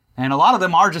 And a lot of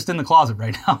them are just in the closet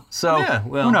right now. So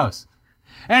who knows?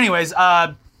 Anyways,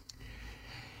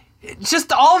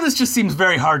 just all of this just seems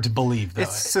very hard to believe, though.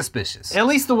 It's suspicious. At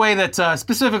least the way that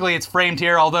specifically it's framed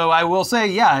here, although I will say,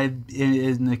 yeah,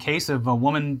 in the case of a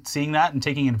woman seeing that and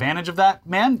taking advantage of that,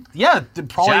 man, yeah,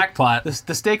 probably jackpot.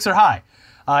 The stakes are high.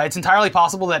 It's entirely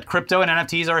possible that crypto and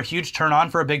NFTs are a huge turn-on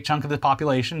for a big chunk of the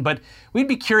population, but we'd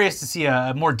be curious to see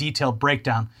a more detailed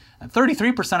breakdown.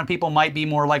 33% of people might be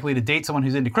more likely to date someone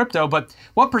who's into crypto, but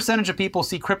what percentage of people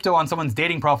see crypto on someone's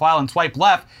dating profile and swipe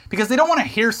left because they don't want to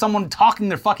hear someone talking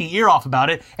their fucking ear off about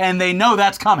it, and they know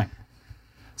that's coming?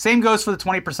 Same goes for the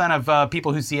 20% of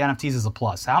people who see NFTs as a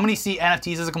plus. How many see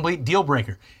NFTs as a complete deal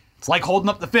breaker? It's like holding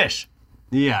up the fish.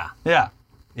 Yeah. Yeah.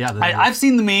 Yeah. I've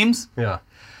seen the memes. Yeah.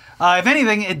 If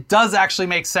anything, it does actually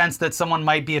make sense that someone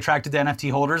might be attracted to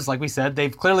NFT holders. Like we said,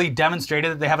 they've clearly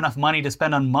demonstrated that they have enough money to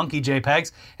spend on monkey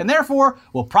JPEGs, and therefore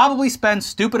will probably spend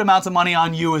stupid amounts of money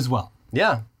on you as well.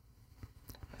 Yeah.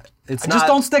 Just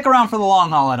don't stick around for the long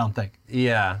haul, I don't think.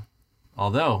 Yeah.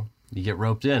 Although, you get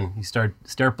roped in. You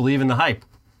start believing the hype.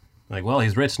 Like, well,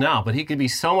 he's rich now, but he could be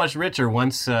so much richer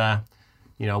once these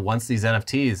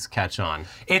NFTs catch on.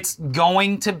 It's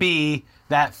going to be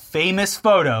that famous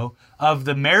photo of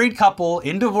the married couple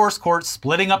in divorce court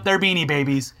splitting up their Beanie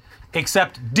Babies,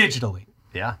 except digitally.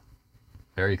 Yeah.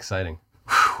 Very exciting.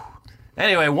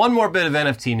 Anyway, one more bit of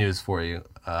NFT news for you.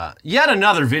 Yet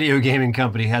another video gaming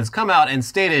company has come out and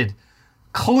stated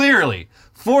clearly,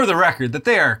 for the record, that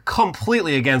they are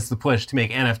completely against the push to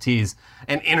make NFTs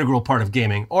an integral part of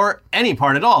gaming, or any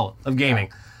part at all of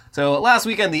gaming. So last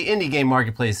weekend, the indie game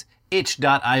marketplace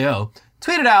itch.io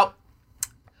tweeted out,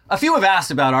 "A few have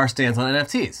asked about our stance on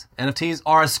NFTs. NFTs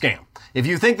are a scam. If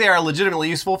you think they are legitimately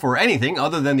useful for anything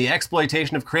other than the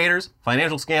exploitation of creators,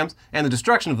 financial scams, and the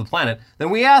destruction of the planet, then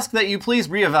we ask that you please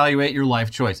reevaluate your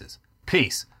life choices.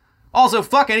 Peace." Also,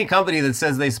 fuck any company that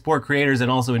says they support creators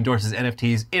and also endorses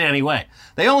NFTs in any way.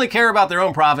 They only care about their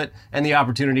own profit and the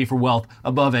opportunity for wealth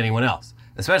above anyone else.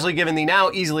 Especially given the now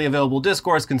easily available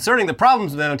discourse concerning the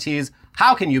problems with NFTs,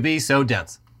 how can you be so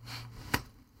dense?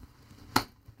 Well,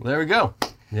 there we go.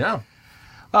 Yeah.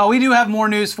 Well, we do have more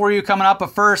news for you coming up,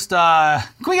 but first, can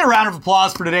we get a round of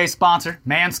applause for today's sponsor,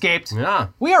 Manscaped? Yeah.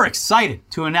 We are excited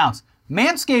to announce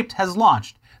Manscaped has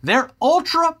launched their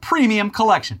Ultra Premium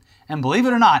Collection. And believe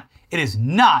it or not, it is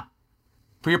not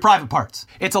for your private parts.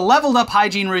 It's a leveled up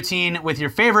hygiene routine with your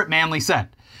favorite manly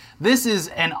scent. This is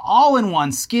an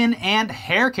all-in-one skin and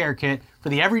hair care kit for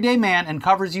the everyday man and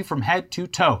covers you from head to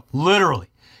toe, literally.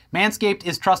 Manscaped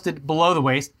is trusted below the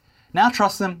waist. Now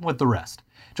trust them with the rest.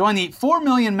 Join the 4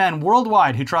 million men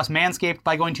worldwide who trust Manscaped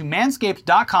by going to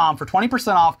manscaped.com for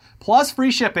 20% off plus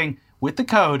free shipping with the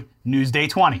code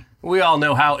NEWSDAY20. We all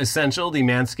know how essential the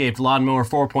Manscaped Lawnmower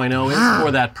 4.0 is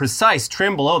for that precise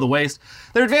trim below the waist.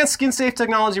 Their advanced skin-safe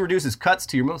technology reduces cuts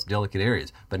to your most delicate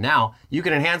areas. But now, you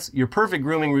can enhance your perfect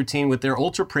grooming routine with their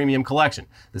Ultra Premium Collection.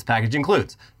 This package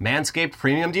includes Manscaped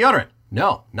Premium Deodorant.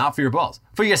 No, not for your balls.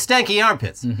 For your stanky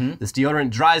armpits. This deodorant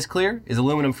dries clear, is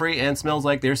aluminum-free, and smells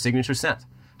like their signature scent.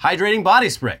 Hydrating Body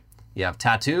Spray. You have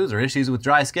tattoos or issues with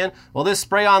dry skin? Well, this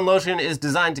spray-on lotion is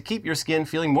designed to keep your skin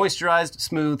feeling moisturized,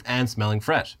 smooth, and smelling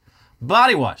fresh.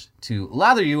 Body Wash, to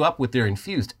lather you up with their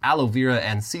infused aloe vera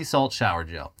and sea salt shower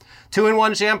gel.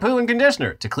 2-in-1 shampoo and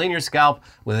conditioner to clean your scalp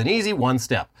with an easy one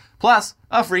step. Plus,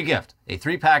 a free gift, a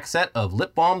 3-pack set of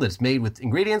lip balm that's made with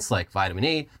ingredients like vitamin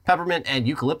E, peppermint, and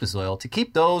eucalyptus oil to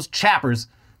keep those chappers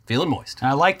feeling moist.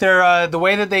 I like their the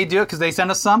way that they do it because they send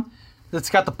us some. That's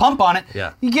got the pump on it.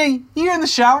 Yeah. You're in the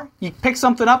shower, you pick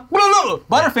something up,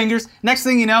 butterfingers. Next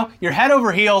thing you know, you're head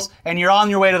over heels and you're on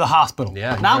your way to the hospital.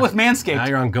 Yeah. Not with Manscaped. Now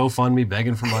you're on GoFundMe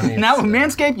begging for money. Now with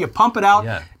Manscaped, you pump it out,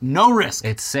 Yeah. no risk.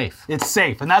 It's safe. It's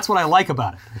safe, and that's what I like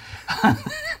about it.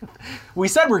 We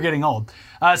said we're getting old.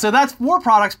 So that's 4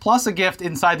 products plus a gift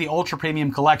inside the Ultra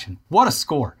Premium Collection. What a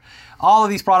score. All of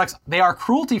these products, they are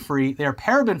cruelty-free, they are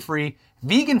paraben-free,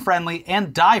 vegan-friendly,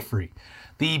 and dye-free.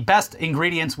 The best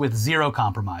ingredients with zero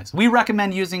compromise. We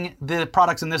recommend using the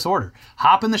products in this order.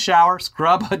 Hop in the shower,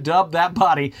 scrub-a-dub that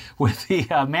body with the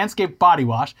Manscaped Body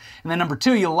Wash. And then number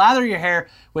 2, you lather your hair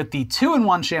with the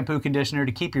 2-in-1 shampoo conditioner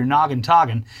to keep your noggin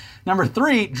toggin. Number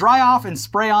 3, dry off and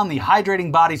spray on the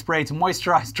hydrating body spray to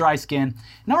moisturize dry skin.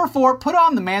 Number 4, put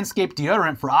on the Manscaped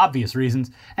deodorant for obvious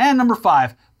reasons. And number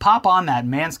 5, pop on that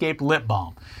Manscaped lip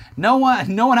balm. No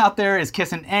one out there is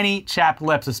kissing any chapped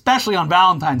lips, especially on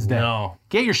Valentine's Day. No.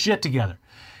 Get your shit together.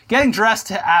 Getting dressed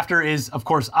after is, of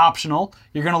course, optional.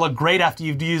 You're going to look great after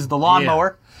you've used the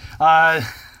lawnmower.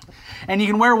 And you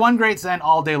can wear one great scent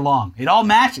all day long. It all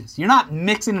matches. You're not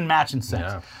mixing and matching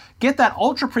scents. Yeah. Get that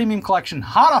Ultra Premium Collection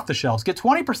hot off the shelves. Get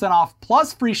 20% off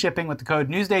plus free shipping with the code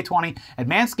NEWSDAY20 at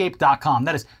manscaped.com.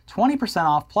 That is 20%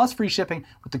 off plus free shipping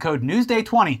with the code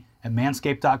NEWSDAY20 at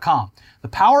manscaped.com. The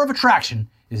power of attraction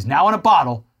is now in a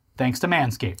bottle thanks to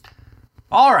Manscaped.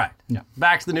 All right. Yeah.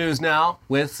 Back to the news now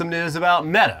with some news about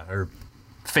Meta, or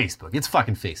Facebook. It's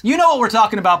fucking Facebook. You know what we're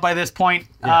talking about by this point.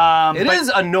 It is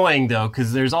annoying, though,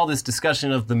 because there's all this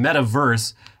discussion of the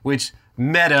metaverse, which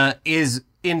Meta is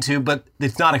into, but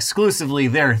it's not exclusively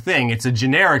their thing. It's a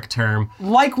generic term.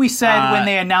 Like we said when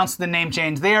they announced the name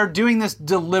change, they are doing this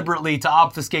deliberately to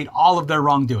obfuscate all of their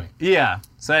wrongdoing. Yeah.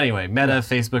 So anyway, Meta,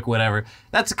 Facebook, whatever.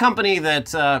 That's a company that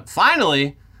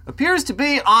finally appears to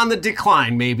be on the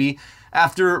decline, maybe,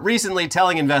 after recently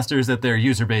telling investors that their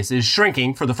user base is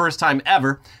shrinking for the first time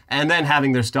ever, and then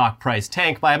having their stock price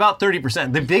tank by about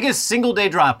 30%, the biggest single-day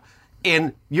drop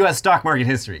in U.S. stock market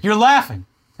history. You're laughing.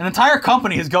 An entire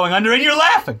company is going under and you're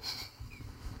laughing.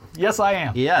 Yes, I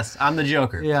am. Yes, I'm the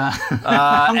Joker. Yeah.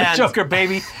 I'm the and- Joker,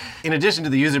 baby. In addition to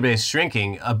the user base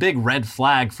shrinking, a big red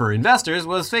flag for investors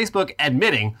was Facebook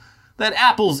admitting that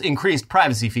Apple's increased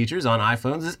privacy features on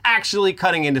iPhones is actually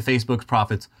cutting into Facebook's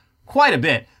profits quite a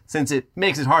bit, since it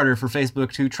makes it harder for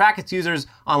Facebook to track its users'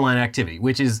 online activity,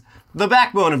 which is the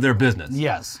backbone of their business.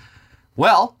 Yes.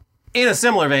 Well, in a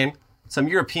similar vein, some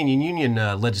European Union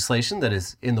legislation that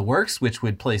is in the works, which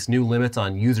would place new limits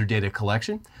on user data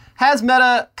collection, has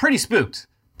Meta pretty spooked,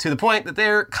 to the point that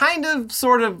they're kind of,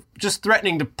 sort of, just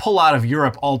threatening to pull out of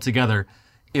Europe altogether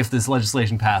if this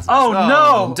legislation passes. Oh,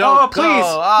 no. Don't Oh, please.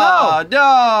 go. Oh,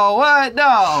 no. What?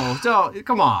 No. Don't.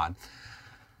 Come on.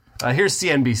 Here's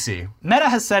CNBC. Meta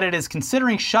has said it is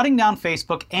considering shutting down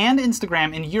Facebook and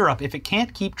Instagram in Europe if it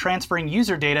can't keep transferring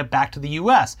user data back to the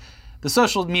US. The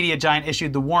social media giant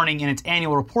issued the warning in its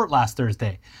annual report last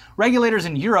Thursday. Regulators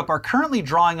in Europe are currently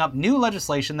drawing up new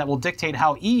legislation that will dictate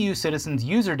how EU citizens'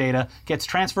 user data gets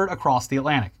transferred across the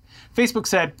Atlantic. Facebook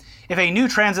said, if a new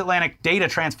transatlantic data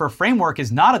transfer framework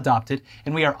is not adopted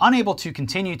and we are unable to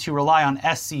continue to rely on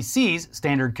SCC's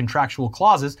standard contractual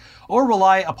clauses or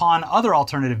rely upon other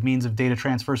alternative means of data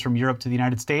transfers from Europe to the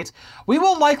United States, we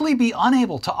will likely be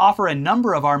unable to offer a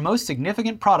number of our most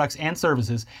significant products and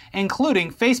services,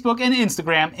 including Facebook and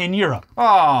Instagram in Europe.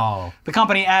 Oh. The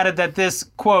company added that this,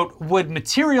 quote, would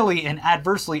materially and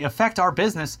adversely affect our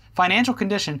business, financial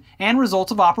condition, and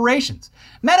results of operations.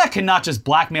 Meta cannot just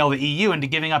blackmail the EU into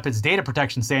giving up its data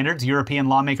protection standards, European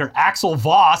lawmaker Axel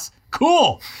Voss,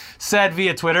 cool, said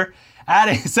via Twitter,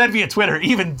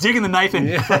 even digging the knife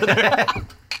in further,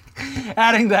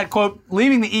 adding that, quote,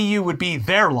 leaving the EU would be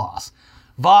their loss.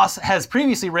 Voss has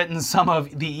previously written some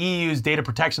of the EU's data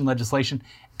protection legislation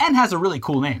and has a really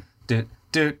cool name. Now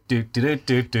the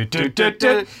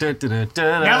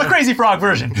Crazy Frog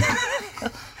version.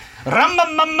 We're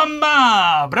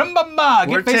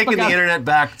taking the internet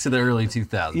back to the early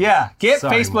 2000s. Yeah, get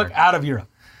Sorry, Facebook Mark. out of Europe.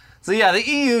 So yeah, the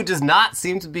EU does not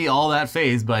seem to be all that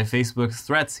fazed by Facebook's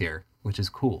threats here, which is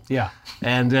cool. Yeah.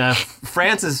 And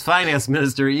France's finance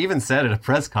minister even said at a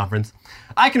press conference,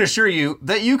 I can assure you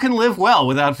that you can live well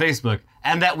without Facebook,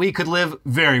 and that we could live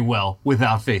very well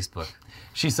without Facebook.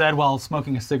 She said while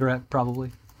smoking a cigarette,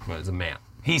 probably. Well, as a man.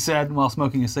 He said while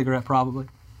smoking a cigarette, probably.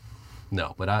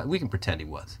 No, but we can pretend he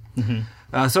was.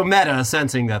 So Meta,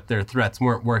 sensing that their threats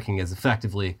weren't working as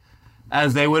effectively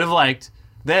as they would have liked,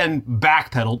 then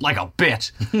backpedaled like a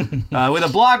bitch with a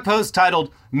blog post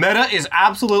titled, Meta is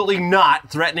absolutely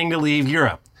not threatening to leave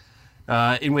Europe,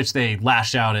 in which they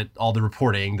lashed out at all the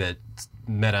reporting that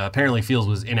Meta apparently feels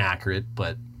was inaccurate,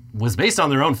 but was based on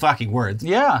their own fucking words.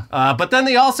 Yeah. But then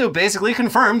they also basically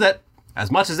confirmed that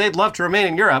as much as they'd love to remain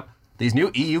in Europe, these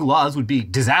new EU laws would be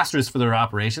disastrous for their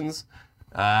operations,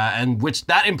 and which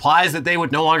that implies that they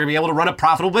would no longer be able to run a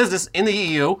profitable business in the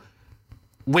EU,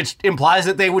 which implies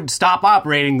that they would stop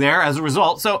operating there as a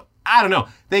result. So, I don't know.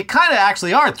 They kind of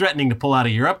actually are threatening to pull out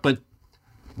of Europe, but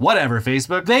whatever,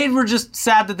 Facebook. They were just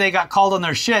sad that they got called on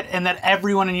their shit and that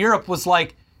everyone in Europe was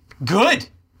like, good.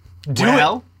 Do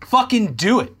Well. it. Fucking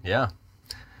do it. Yeah.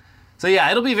 So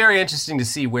yeah, it'll be very interesting to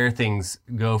see where things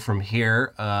go from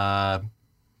here.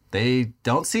 They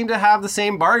don't seem to have the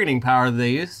same bargaining power that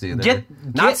they used to. They're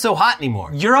not so hot anymore.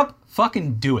 Europe,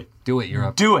 fucking do it. Do it,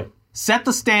 Europe. Do it. Set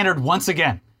the standard once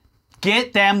again.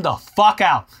 Get them the fuck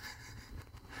out.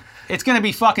 It's going to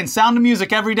be fucking Sound of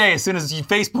Music every day as soon as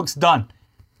Facebook's done.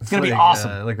 It's going to be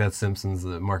awesome. Like that Simpsons,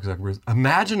 Mark Zuckerberg.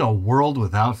 Imagine a world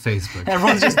without Facebook.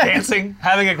 Everyone's just dancing,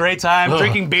 having a great time,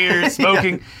 drinking beers,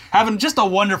 smoking, having just a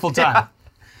wonderful time.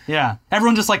 Yeah.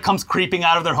 Everyone just like comes creeping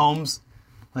out of their homes.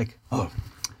 Like, oh.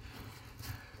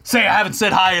 Say I haven't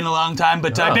said hi in a long time,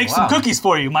 but I baked some cookies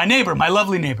for you. My neighbor, my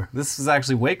lovely neighbor. This is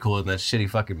actually way cooler than that shitty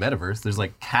fucking metaverse. There's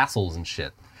like castles and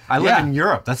shit. I live in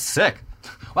Europe. That's sick.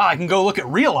 Wow, I can go look at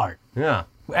real art Yeah.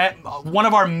 at one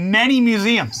of our many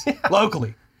museums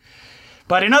locally.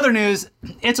 But in other news,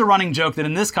 it's a running joke that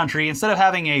in this country, instead of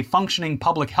having a functioning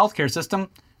public healthcare system,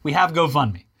 we have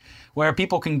GoFundMe, where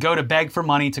people can go to beg for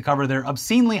money to cover their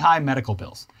obscenely high medical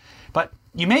bills. But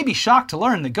you may be shocked to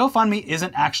learn that GoFundMe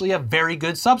isn't actually a very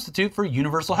good substitute for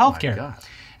universal health care. God.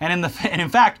 And in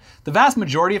fact, the vast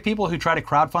majority of people who try to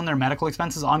crowdfund their medical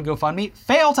expenses on GoFundMe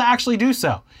fail to actually do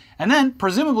so, and then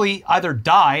presumably either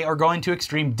die or go into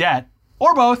extreme debt,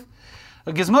 or both.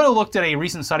 Gizmodo looked at a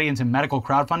recent study into medical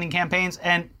crowdfunding campaigns,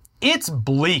 and it's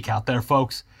bleak out there,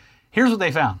 folks. Here's what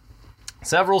they found.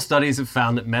 Several studies have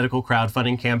found that medical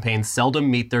crowdfunding campaigns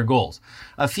seldom meet their goals.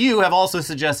 A few have also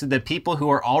suggested that people who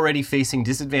are already facing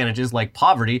disadvantages like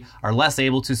poverty are less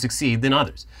able to succeed than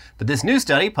others. But this new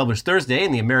study, published Thursday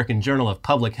in the American Journal of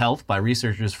Public Health by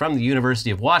researchers from the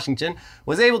University of Washington,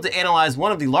 was able to analyze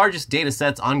one of the largest data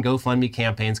sets on GoFundMe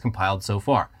campaigns compiled so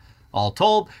far. All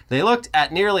told, they looked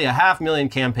at nearly 500,000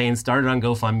 campaigns started on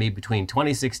GoFundMe between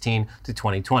 2016 to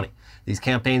 2020. These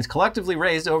campaigns collectively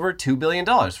raised over $2 billion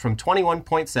from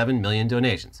 21.7 million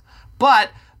donations. But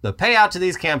the payout to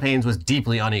these campaigns was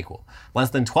deeply unequal.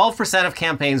 Less than 12% of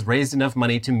campaigns raised enough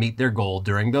money to meet their goal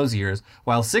during those years,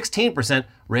 while 16%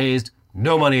 raised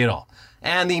no money at all.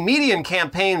 And the median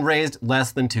campaign raised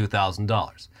less than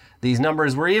 $2,000. These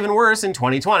numbers were even worse in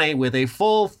 2020, with a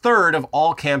full third of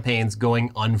all campaigns going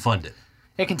unfunded.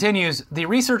 It continues, the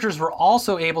researchers were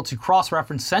also able to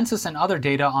cross-reference census and other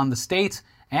data on the states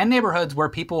and neighborhoods where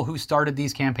people who started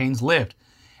these campaigns lived.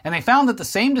 And they found that the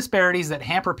same disparities that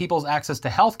hamper people's access to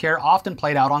healthcare often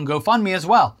played out on GoFundMe as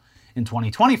well. In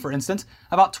 2020, for instance,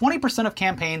 about 20% of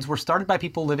campaigns were started by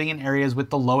people living in areas with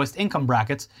the lowest income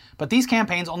brackets, but these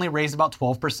campaigns only raised about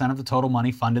 12% of the total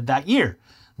money funded that year.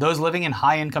 Those living in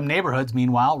high-income neighborhoods,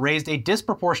 meanwhile, raised a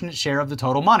disproportionate share of the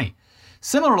total money.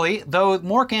 Similarly, though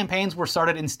more campaigns were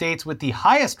started in states with the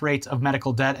highest rates of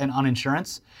medical debt and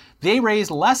uninsurance, they raised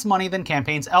less money than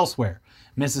campaigns elsewhere.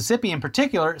 Mississippi, in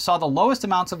particular, saw the lowest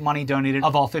amounts of money donated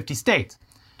of all 50 states.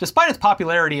 Despite its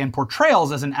popularity and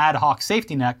portrayals as an ad hoc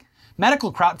safety net,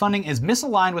 medical crowdfunding is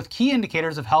misaligned with key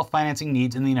indicators of health financing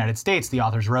needs in the United States, the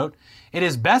authors wrote. It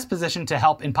is best positioned to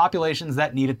help in populations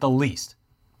that need it the least.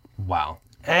 Wow.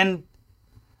 And,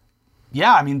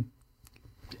 yeah, I mean,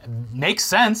 it makes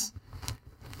sense.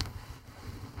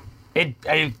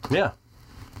 Yeah.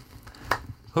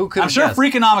 Who could? I'm sure guessed?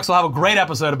 Freakonomics will have a great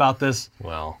episode about this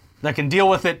Well. that can deal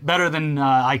with it better than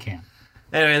I can.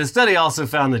 Anyway, the study also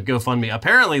found that GoFundMe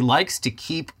apparently likes to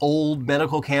keep old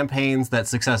medical campaigns that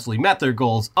successfully met their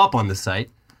goals up on the site,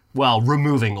 while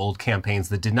removing old campaigns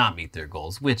that did not meet their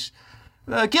goals, which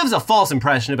gives a false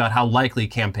impression about how likely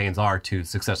campaigns are to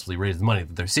successfully raise the money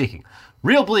that they're seeking.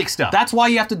 Real bleak stuff. That's why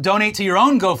you have to donate to your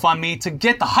own GoFundMe to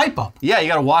get the hype up. Yeah, you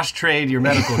gotta wash trade your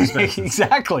medical expenses.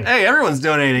 Exactly. Hey, everyone's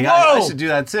donating. I should do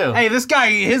that too. Hey, this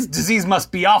guy, his disease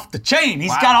must be off the chain.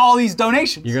 He's got all these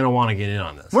donations. You're gonna want to get in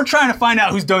on this. We're trying to find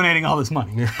out who's donating all this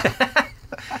money.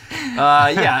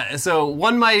 Yeah, so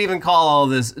one might even call all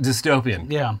this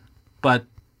dystopian. Yeah. But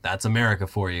that's America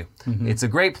for you. It's a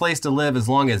great place to live as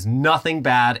long as nothing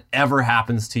bad ever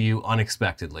happens to you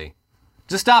unexpectedly.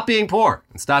 Just stop being poor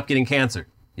and stop getting cancer,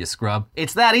 you scrub.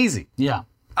 It's that easy. Yeah.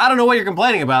 I don't know what you're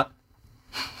complaining about.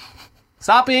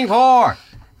 Stop being poor.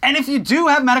 And if you do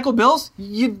have medical bills,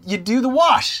 you do the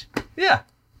wash. Yeah.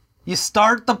 You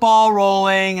start the ball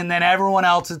rolling, and then everyone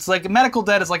else, it's like medical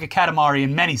debt is like a katamari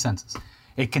in many senses.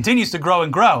 It continues to grow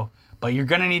and grow, but you're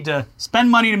gonna need to spend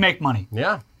money to make money.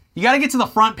 Yeah. You gotta get to the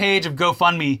front page of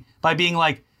GoFundMe by being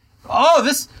like, oh,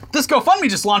 this GoFundMe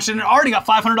just launched and it already got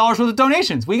 $500 worth of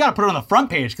donations. We gotta put it on the front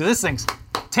page because this thing's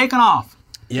taken off.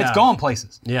 Yeah. It's going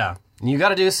places. Yeah. And you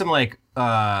gotta do some like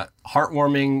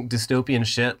heartwarming dystopian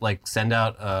shit, like send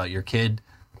out your kid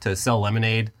to sell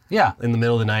lemonade Yeah. in the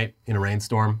middle of the night in a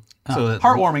rainstorm.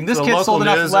 Heartwarming. This the kid local sold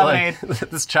enough news are lemonade. like,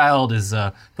 this child is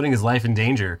putting his life in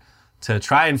danger to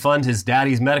try and fund his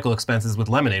daddy's medical expenses with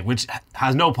lemonade, which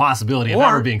has no possibility of Or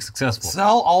ever being successful.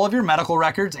 Sell all of your medical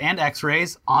records and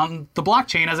x-rays on the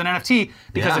blockchain as an NFT,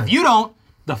 because Yeah. if you don't,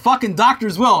 the fucking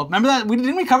doctors will. Remember that?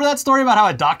 Didn't we cover that story about how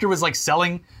a doctor was like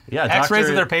selling x-rays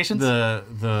of their patients?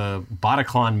 The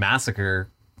Bataclan massacre.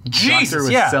 Jesus, Doctor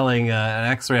was yeah. selling an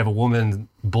x-ray of a woman's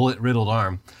bullet-riddled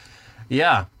arm.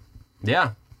 Yeah.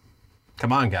 Yeah.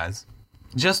 Come on, guys.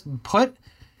 Just put...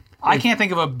 I can't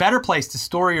think of a better place to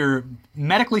store your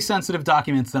medically sensitive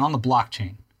documents than on the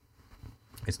blockchain.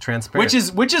 It's transparent.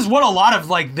 Which is what a lot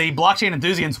of like the blockchain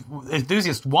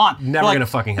enthusiasts want. Never They're gonna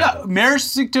fucking happen. Yeah, marriage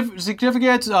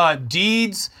certificates,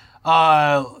 deeds,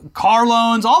 car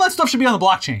loans, all that stuff should be on the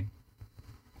blockchain.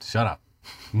 Shut up.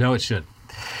 No, it should.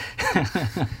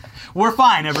 We're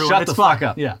fine, everyone. Shut It's the fine. fuck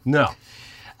up. Yeah. No.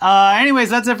 Anyways,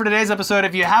 that's it for today's episode.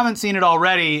 If you haven't seen it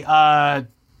already,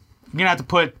 you're gonna have to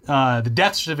put the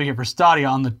death certificate for Stadia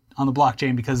on the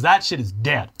blockchain because that shit is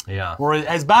dead. Yeah. Or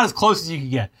about as close as you can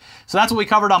get. So that's what we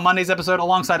covered on Monday's episode,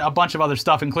 alongside a bunch of other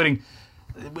stuff, including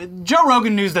Joe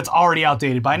Rogan news that's already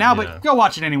outdated by now, Yeah. but go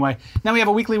watch it anyway. Then we have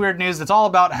a weekly weird news that's all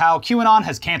about how QAnon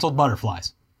has canceled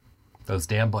butterflies. Those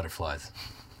damn butterflies.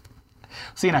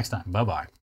 See you next time. Bye-bye.